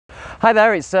Hi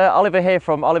there, it's Oliver here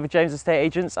from Oliver James Estate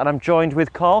Agents, and I'm joined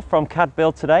with Carl from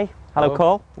𝗏𝗃𝗃 today. Hello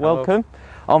Carl, welcome.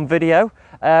 On video.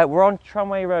 We're on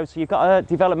Tramway Road, so you've got a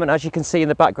development, as you can see in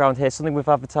the background here, something we've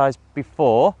advertised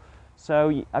before.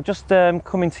 So I've just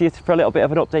come into you for a little bit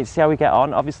of an update to see how we get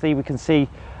on. Obviously we can see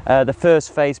the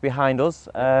first phase behind us.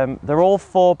 They're all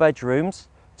 4 bedrooms.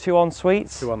 2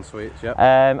 en-suites. 2 en-suites,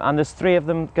 yeah. And there's 3 of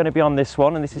them going to be on this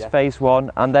one, and this is phase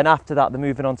 1. And then after that, they're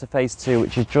moving on to phase 2,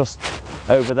 which is just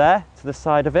over there to the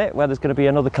side of it, where there's going to be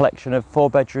another collection of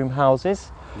 4-bedroom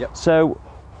houses. Yep. So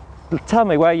tell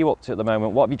me, where are you up to at the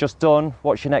moment? What have you just done?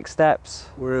 What's your next steps?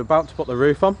 We're about to put the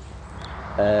roof on,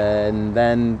 and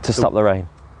then to stop the rain.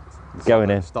 Going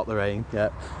in. Stop the rain,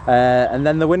 yeah. And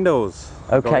then the windows.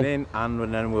 Okay. Going in,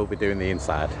 and then we'll be doing the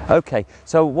inside. Okay.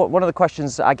 So one of the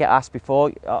questions I get asked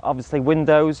before, obviously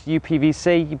windows,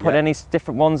 UPVC. You put any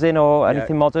different ones in or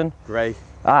anything modern? Grey.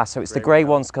 Ah, so it's the grey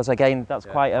ones, because again, that's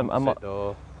quite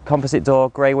a composite door,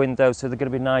 grey windows. So they're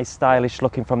going to be nice, stylish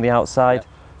looking from the outside.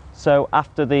 So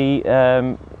after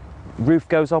the roof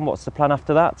goes on, what's the plan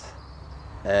after that?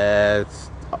 The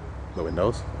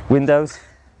windows. Windows.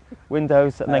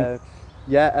 Windows, and then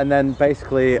yeah, and then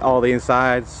basically all the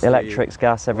insides, electrics,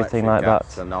 gas, everything like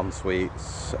that, and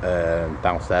en-suites,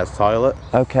 downstairs toilet.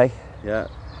 Okay. Yeah.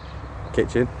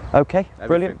 Kitchen. Okay. Everything.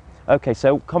 Brilliant. Okay,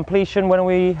 so completion, when are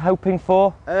we hoping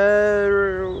for?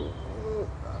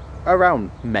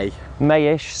 Around May.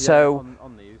 Mayish. Yeah, so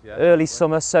on these, early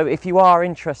summer. So if you are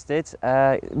interested,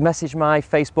 message my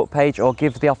Facebook page or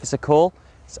give the office a call.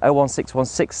 It's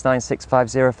 01616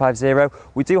 965050.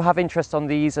 We do have interest on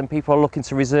these, and people are looking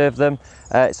to reserve them.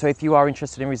 So if you are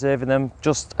interested in reserving them,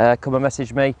 just come and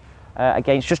message me.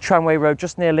 Again, it's just Tramway Road,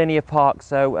 just near Linear Park.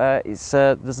 So there's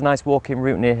a nice walking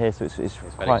route near here. So it's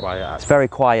very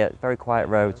quiet. It's very quiet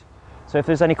road. So if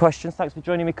there's any questions, thanks for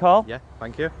joining me, Carl. Yeah,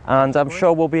 thank you. And I'm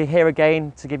sure we'll be here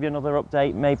again to give you another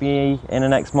update, maybe in the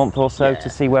next month or so, to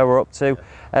see where we're up to.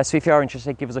 So if you are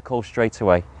interested, give us a call straight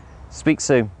away. Speak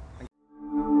soon.